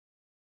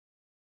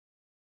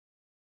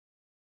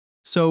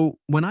So,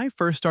 when I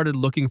first started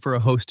looking for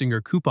a hosting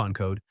or coupon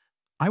code,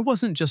 I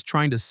wasn't just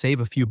trying to save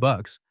a few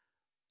bucks.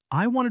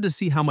 I wanted to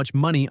see how much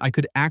money I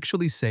could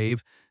actually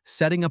save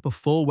setting up a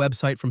full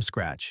website from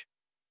scratch.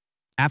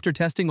 After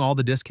testing all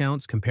the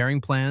discounts,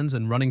 comparing plans,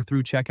 and running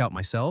through checkout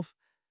myself,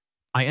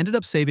 I ended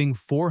up saving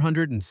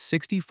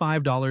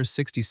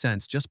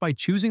 $465.60 just by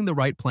choosing the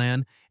right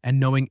plan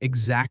and knowing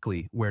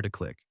exactly where to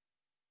click.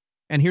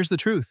 And here's the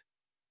truth.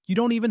 You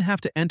don't even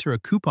have to enter a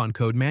coupon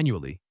code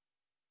manually.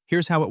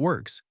 Here's how it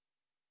works.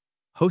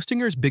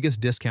 Hostinger's biggest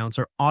discounts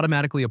are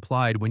automatically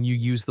applied when you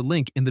use the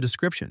link in the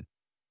description.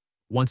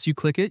 Once you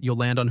click it, you'll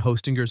land on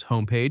Hostinger's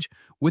homepage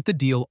with the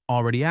deal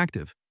already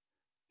active.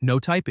 No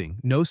typing,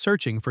 no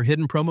searching for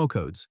hidden promo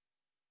codes.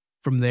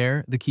 From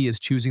there, the key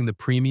is choosing the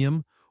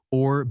premium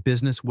or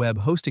business web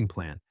hosting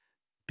plan,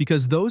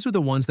 because those are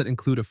the ones that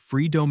include a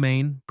free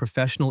domain,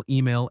 professional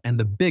email, and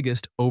the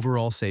biggest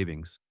overall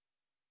savings.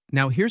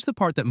 Now, here's the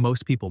part that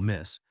most people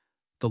miss.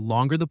 The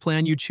longer the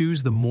plan you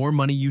choose, the more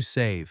money you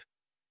save.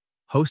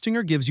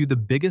 Hostinger gives you the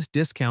biggest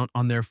discount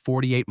on their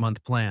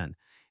 48-month plan,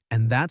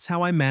 and that's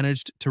how I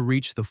managed to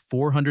reach the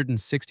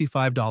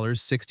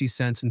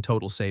 $465.60 in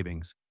total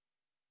savings.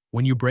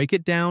 When you break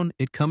it down,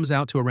 it comes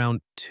out to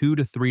around $2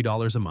 to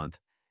 $3 a month,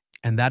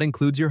 and that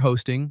includes your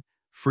hosting,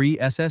 free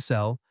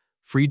SSL,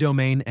 free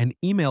domain, and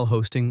email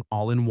hosting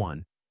all in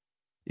one.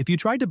 If you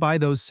tried to buy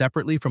those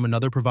separately from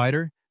another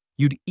provider,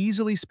 you'd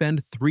easily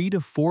spend 3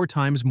 to 4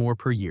 times more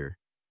per year.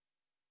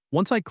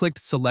 Once I clicked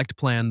Select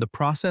Plan, the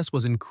process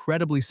was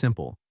incredibly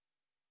simple.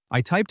 I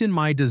typed in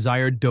my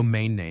desired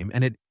domain name,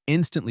 and it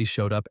instantly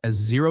showed up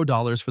as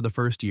 $0 for the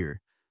first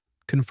year,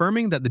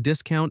 confirming that the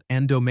discount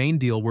and domain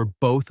deal were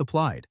both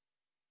applied.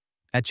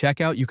 At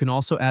checkout, you can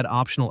also add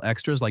optional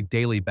extras like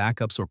daily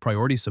backups or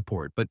priority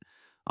support, but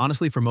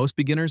honestly, for most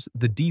beginners,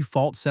 the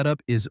default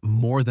setup is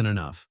more than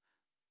enough.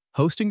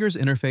 Hostinger's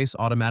interface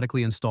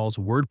automatically installs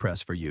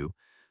WordPress for you,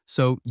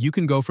 so you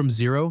can go from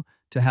zero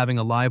to having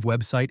a live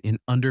website in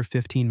under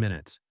 15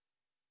 minutes.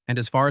 And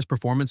as far as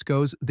performance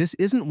goes, this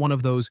isn't one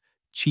of those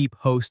cheap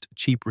host,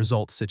 cheap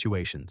results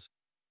situations.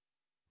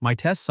 My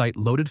test site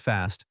loaded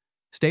fast,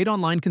 stayed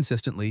online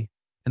consistently,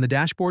 and the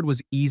dashboard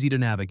was easy to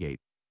navigate,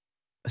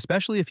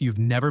 especially if you've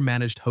never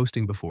managed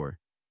hosting before.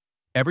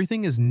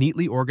 Everything is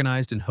neatly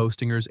organized in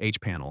Hostinger's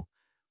H-Panel,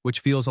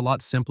 which feels a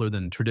lot simpler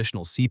than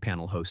traditional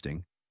C-Panel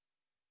hosting.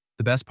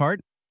 The best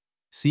part?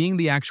 Seeing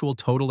the actual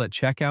total at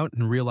checkout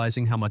and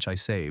realizing how much I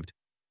saved.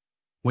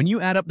 When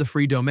you add up the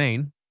free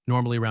domain,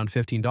 normally around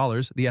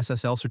 $15, the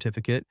SSL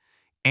certificate,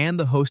 and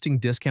the hosting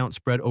discount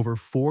spread over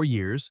 4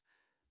 years,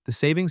 the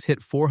savings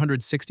hit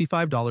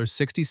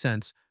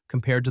 $465.60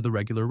 compared to the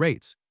regular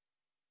rates.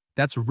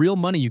 That's real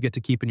money you get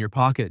to keep in your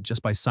pocket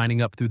just by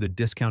signing up through the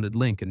discounted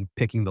link and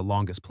picking the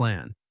longest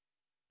plan.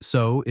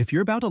 So, if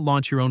you're about to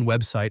launch your own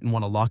website and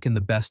want to lock in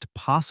the best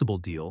possible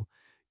deal,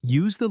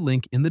 use the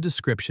link in the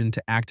description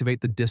to activate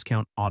the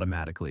discount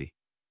automatically.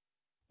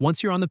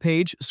 Once you're on the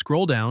page,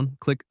 scroll down,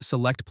 click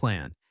Select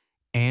Plan,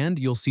 and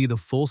you'll see the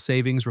full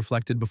savings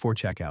reflected before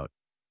checkout.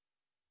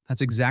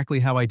 That's exactly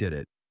how I did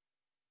it.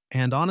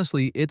 And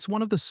honestly, it's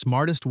one of the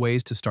smartest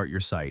ways to start your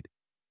site.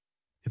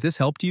 If this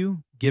helped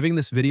you, giving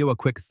this video a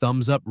quick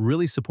thumbs up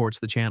really supports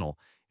the channel,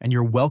 and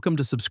you're welcome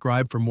to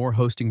subscribe for more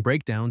hosting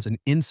breakdowns and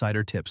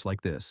insider tips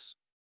like this.